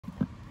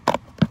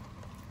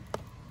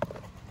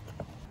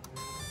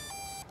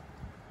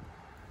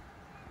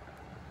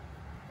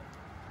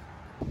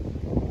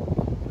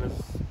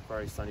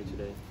very sunny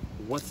today.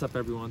 What's up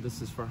everyone,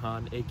 this is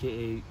Farhan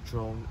aka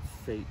Drone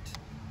Fate.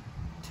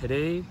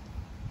 Today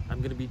I'm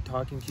going to be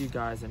talking to you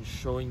guys and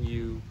showing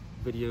you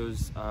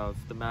videos of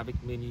the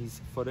Mavic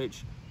Mini's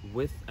footage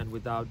with and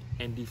without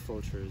ND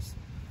filters.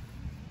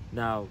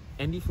 Now,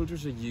 ND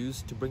filters are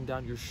used to bring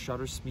down your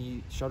shutter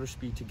speed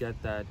to get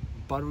that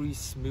buttery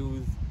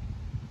smooth,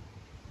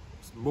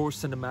 more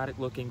cinematic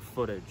looking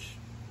footage.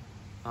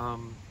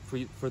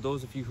 For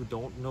those of you who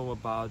don't know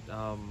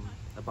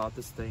about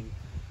this thing,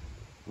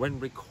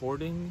 when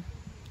recording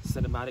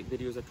cinematic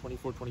videos at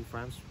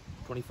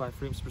 25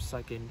 frames per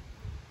second,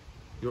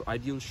 your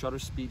ideal shutter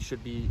speed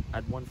should be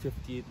at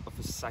 1/50th of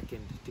a second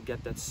to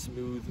get that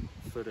smooth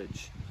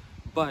footage.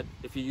 But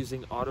if you're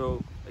using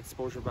auto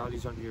exposure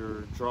values on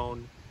your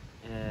drone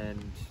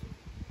and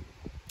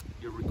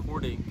you're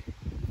recording,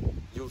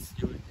 you'll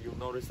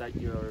notice that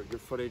your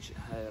footage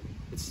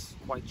it's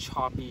quite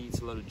choppy,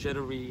 it's a little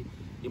jittery.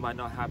 You might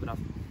not have enough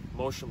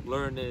motion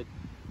blur in it.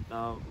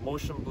 Now,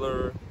 motion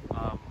blur,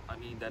 I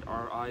mean that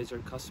our eyes are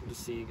accustomed to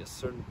seeing a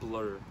certain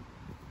blur.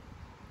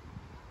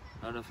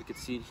 I don't know if you can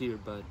see it here,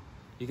 but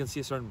you can see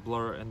a certain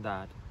blur in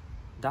that.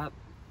 That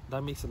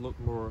makes it look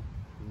more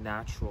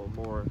natural,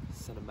 more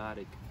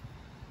cinematic,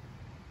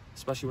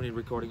 especially when you're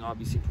recording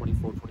obviously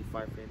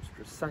 25 frames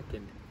per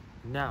second.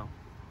 Now,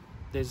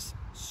 there's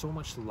so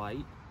much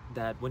light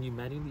that when you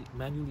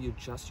manually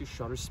adjust your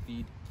shutter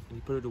speed and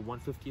you put it to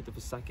 1/50th of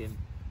a second,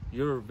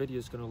 your video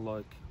is going to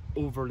look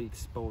overly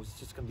exposed. It's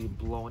just going to be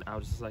blown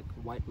out. It's just like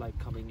white light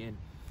coming in.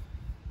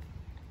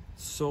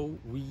 So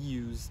we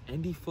use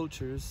ND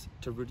filters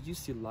to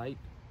reduce the light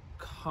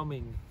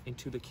coming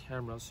into the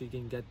camera so you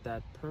can get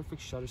that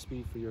perfect shutter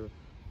speed for your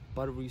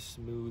buttery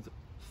smooth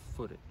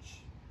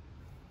footage.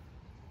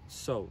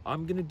 So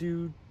I'm gonna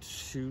do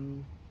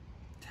two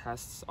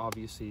tests,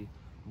 obviously,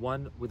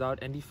 one without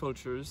ND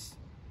filters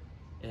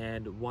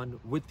and one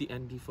with the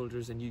ND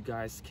filters, and you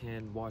guys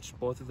can watch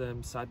both of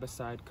them side by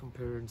side,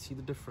 compare and see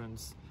the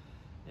difference,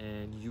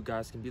 and you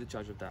guys can be the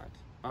judge of that.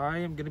 I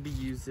am gonna be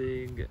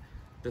using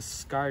the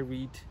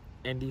skyreat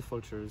ND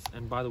filters,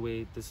 and by the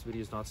way, this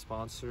video is not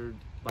sponsored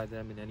by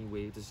them in any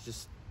way. This is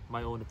just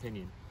my own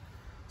opinion.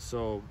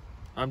 So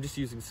I'm just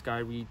using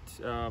skyreat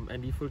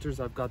ND filters.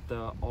 I've got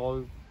the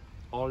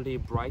all day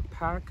bright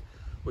pack,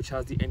 which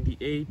has the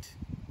ND8,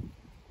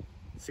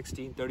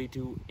 16,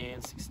 32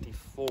 and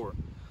 64.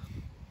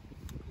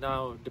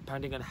 Now,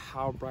 depending on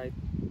how bright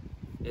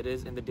it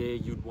is in the day,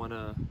 you'd want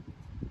to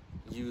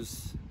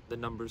use the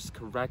numbers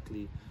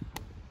correctly.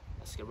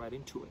 Let's get right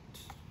into it.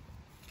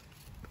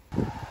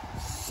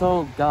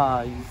 So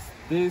guys,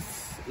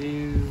 this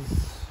is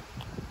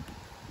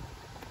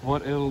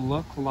what it'll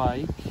look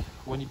like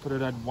when you put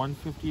it at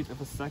 1/50th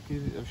of a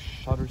second of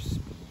shutter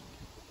speed.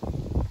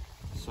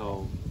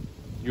 So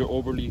you're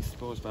overly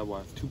exposed by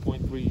what,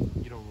 2.3?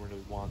 You don't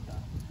really want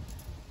that.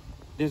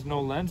 There's no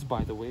lens,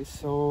 by the way,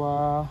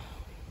 so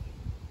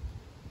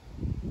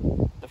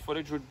the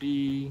footage would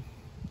be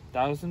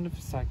 1,000th of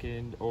a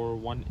second or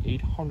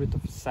 1/800th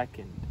of a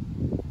second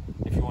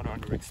if you want to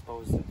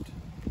underexpose it.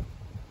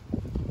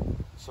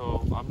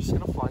 So I'm just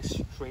gonna fly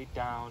straight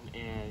down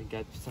and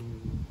get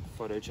some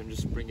footage and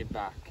just bring it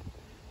back,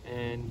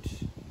 and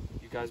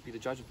you guys be the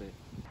judge of it.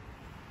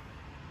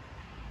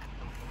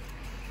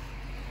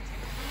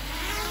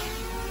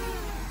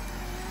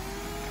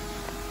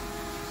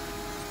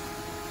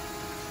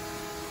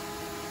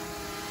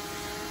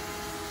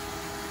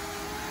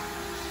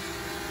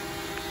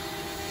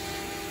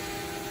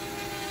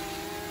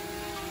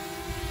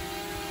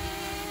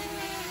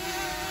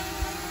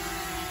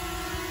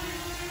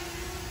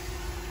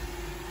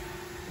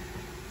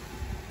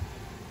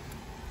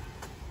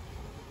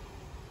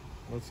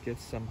 Let's get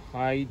some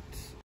height.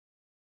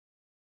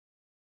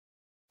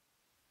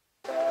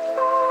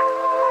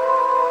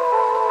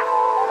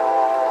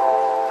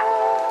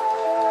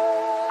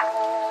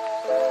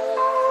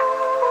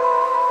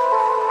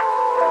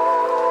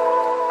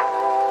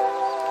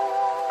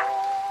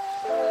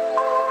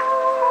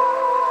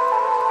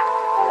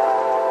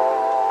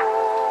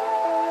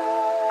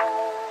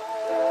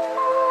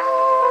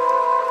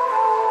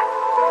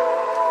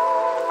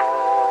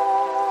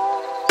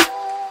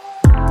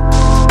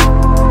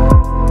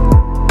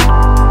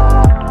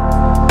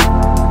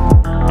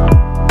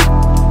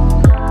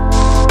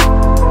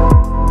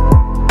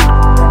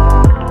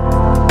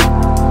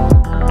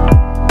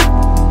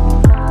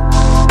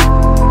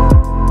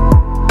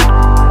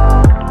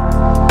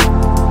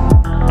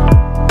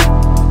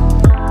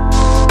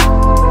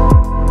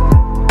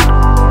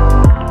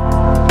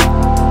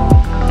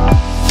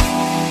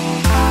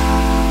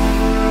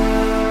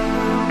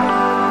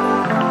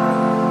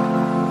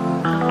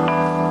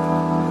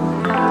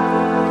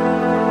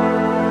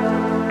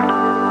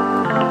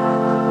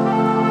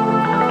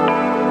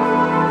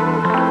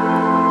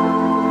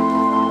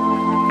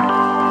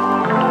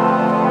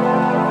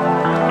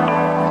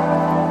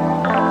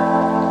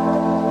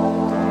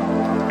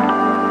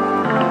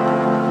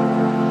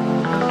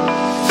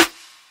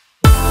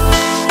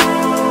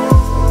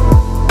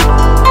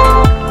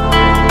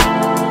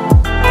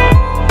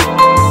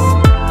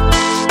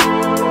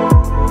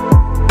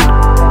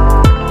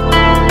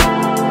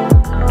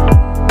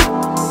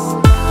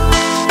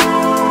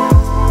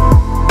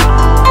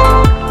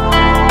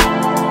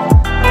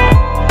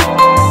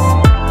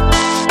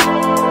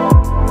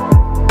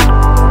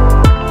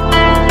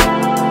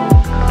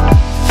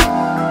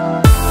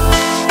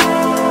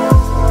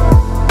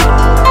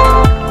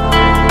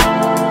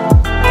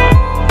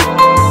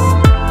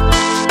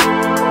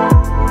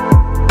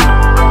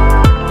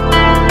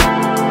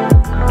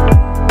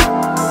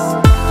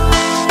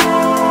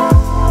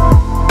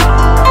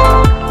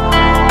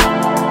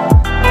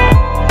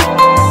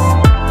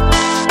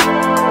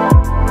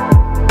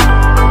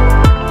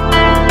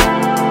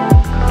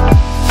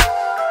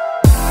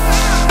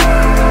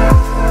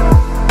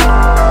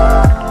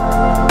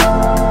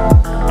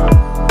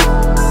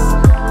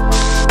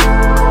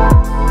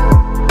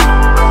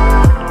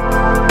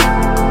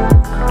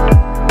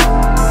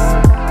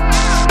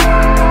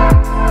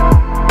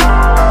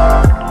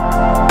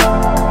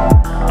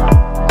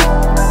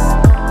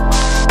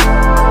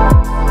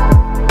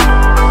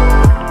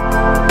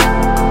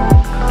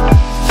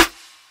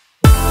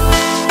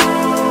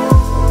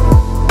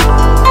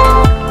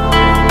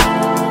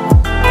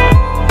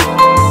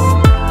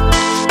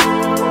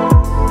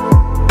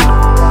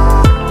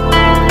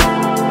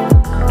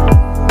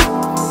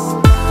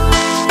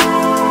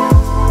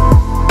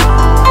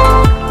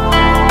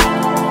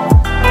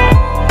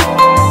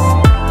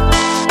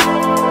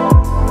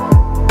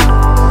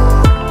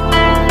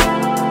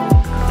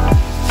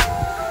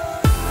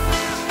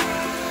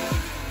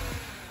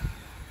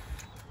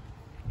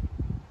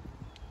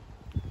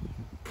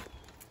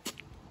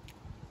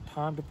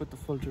 time to put the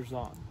filters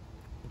on.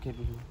 Okay,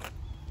 Lulu.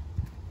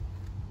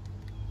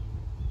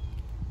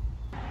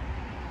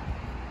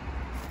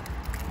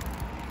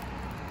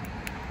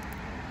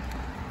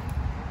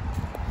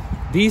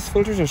 These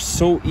filters are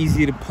so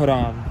easy to put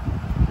on.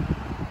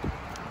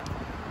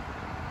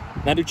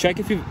 Now to check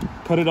if you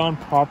put it on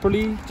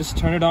properly, just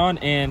turn it on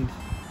and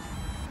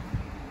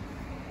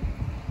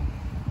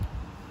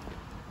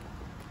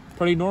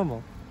pretty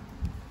normal.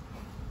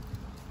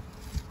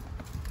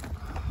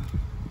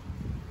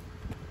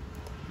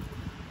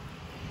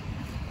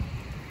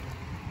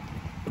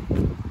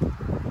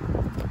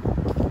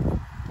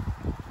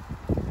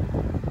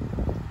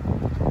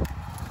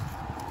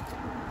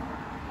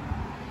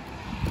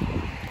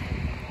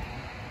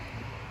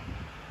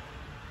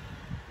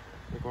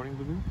 Recording,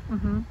 Blue?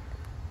 Mm-hmm.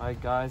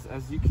 Alright guys,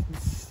 as you can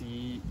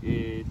see,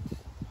 it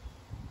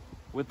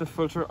with the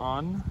filter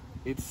on,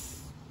 it's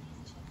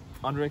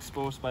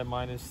underexposed by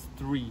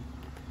 -3.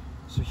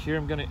 So here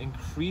I'm gonna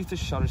increase the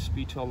shutter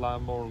speed to allow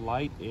more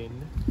light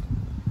in.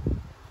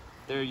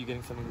 There you're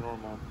getting something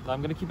normal. Now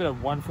I'm gonna keep it at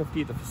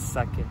 1/50th of a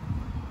second.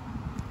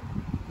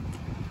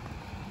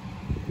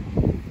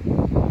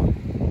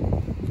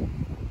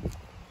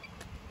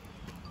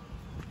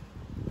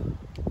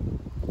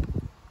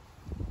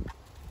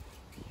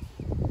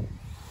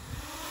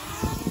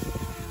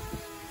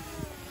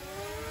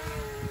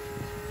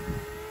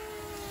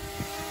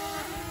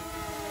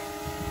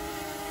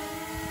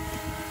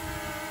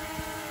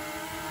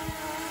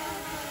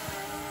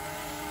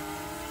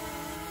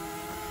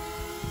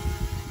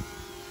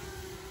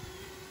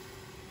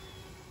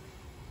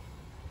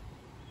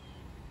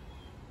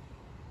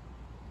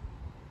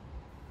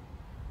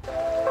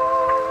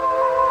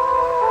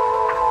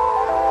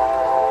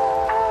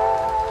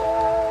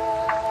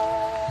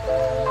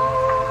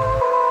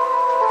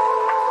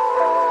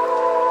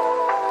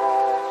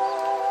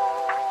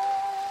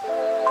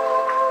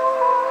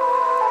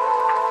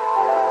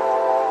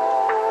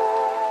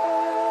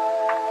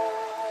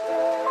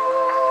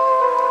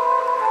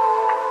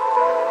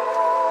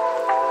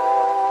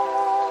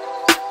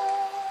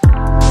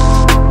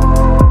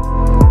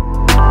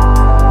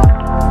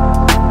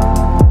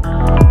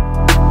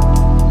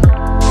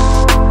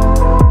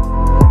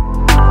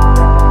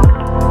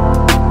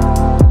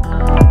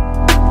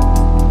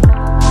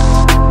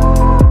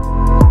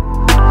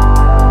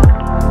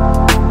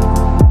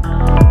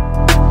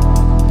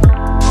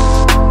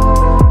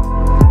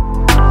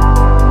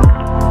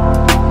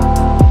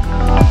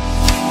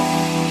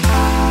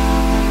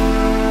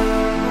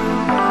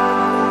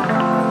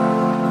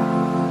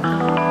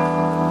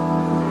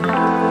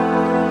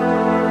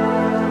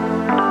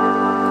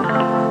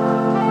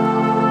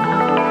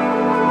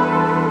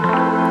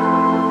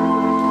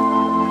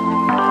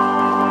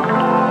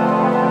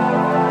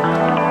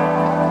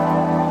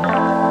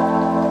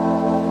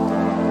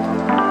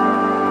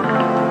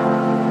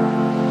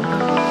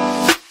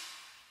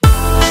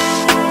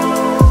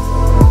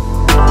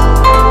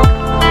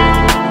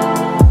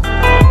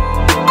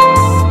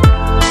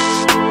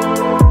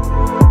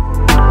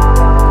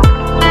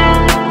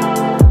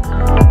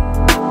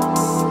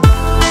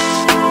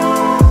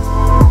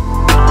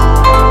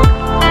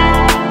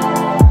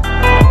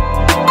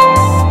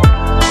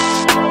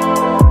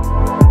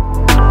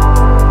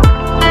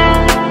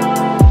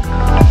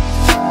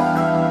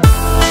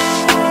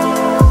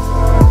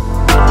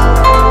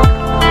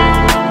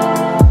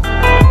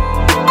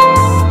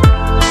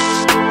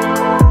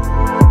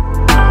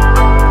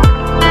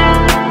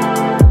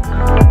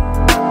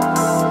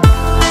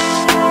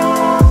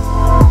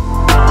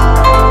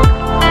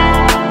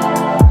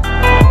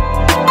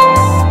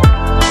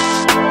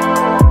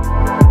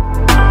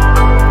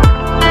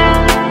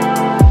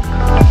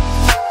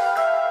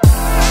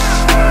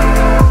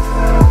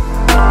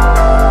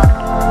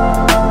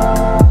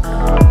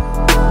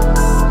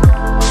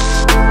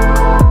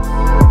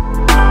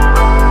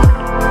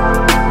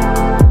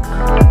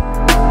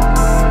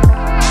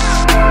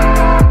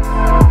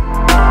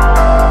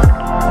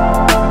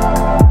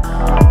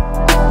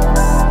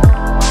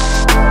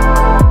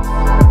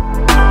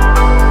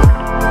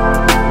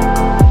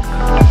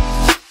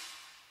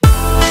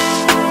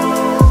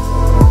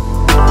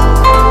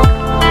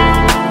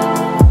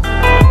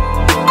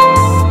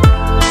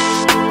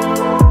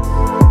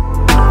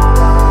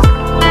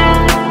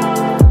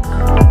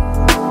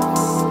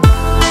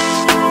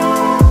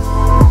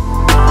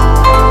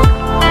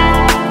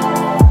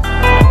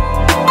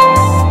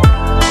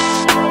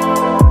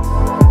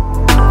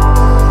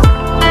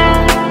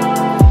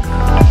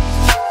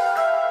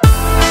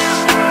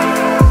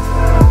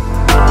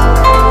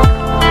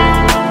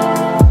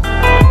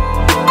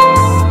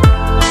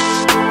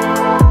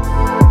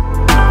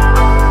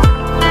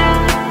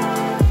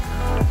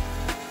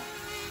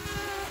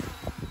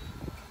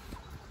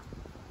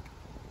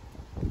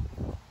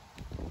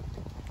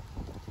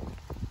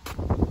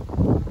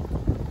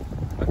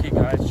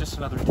 guys, just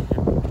another tip.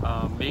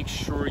 Make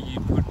sure you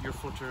put your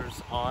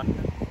filters on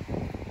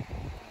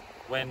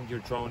when your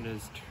drone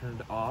is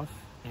turned off,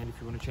 and if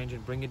you want to change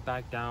it, bring it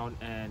back down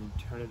and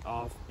turn it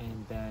off,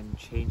 and then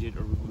change it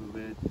or remove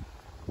it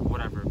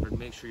whatever, but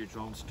make sure your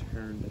drone's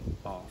turned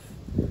off.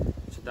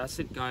 So that's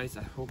it guys,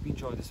 I hope you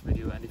enjoyed this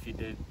video, and if you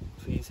did,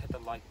 please hit the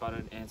like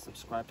button and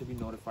subscribe to be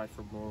notified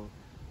for more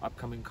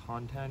upcoming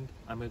content.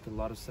 I make a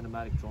lot of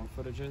cinematic drone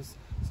footages,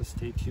 so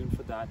stay tuned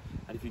for that.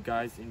 And if you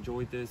guys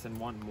enjoyed this and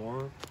want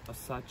more of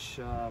such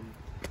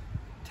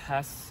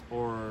tests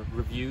or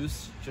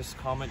reviews, just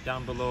comment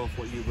down below of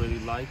what you really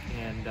like,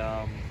 and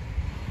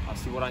I'll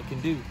see what I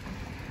can do.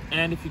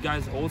 And if you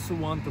guys also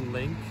want the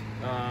link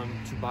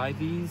to buy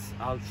these,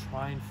 I'll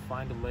try and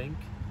find a link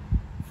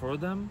for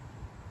them,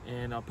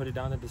 and I'll put it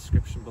down in the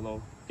description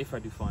below if I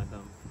do find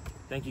them.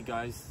 Thank you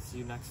guys, see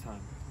you next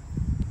time.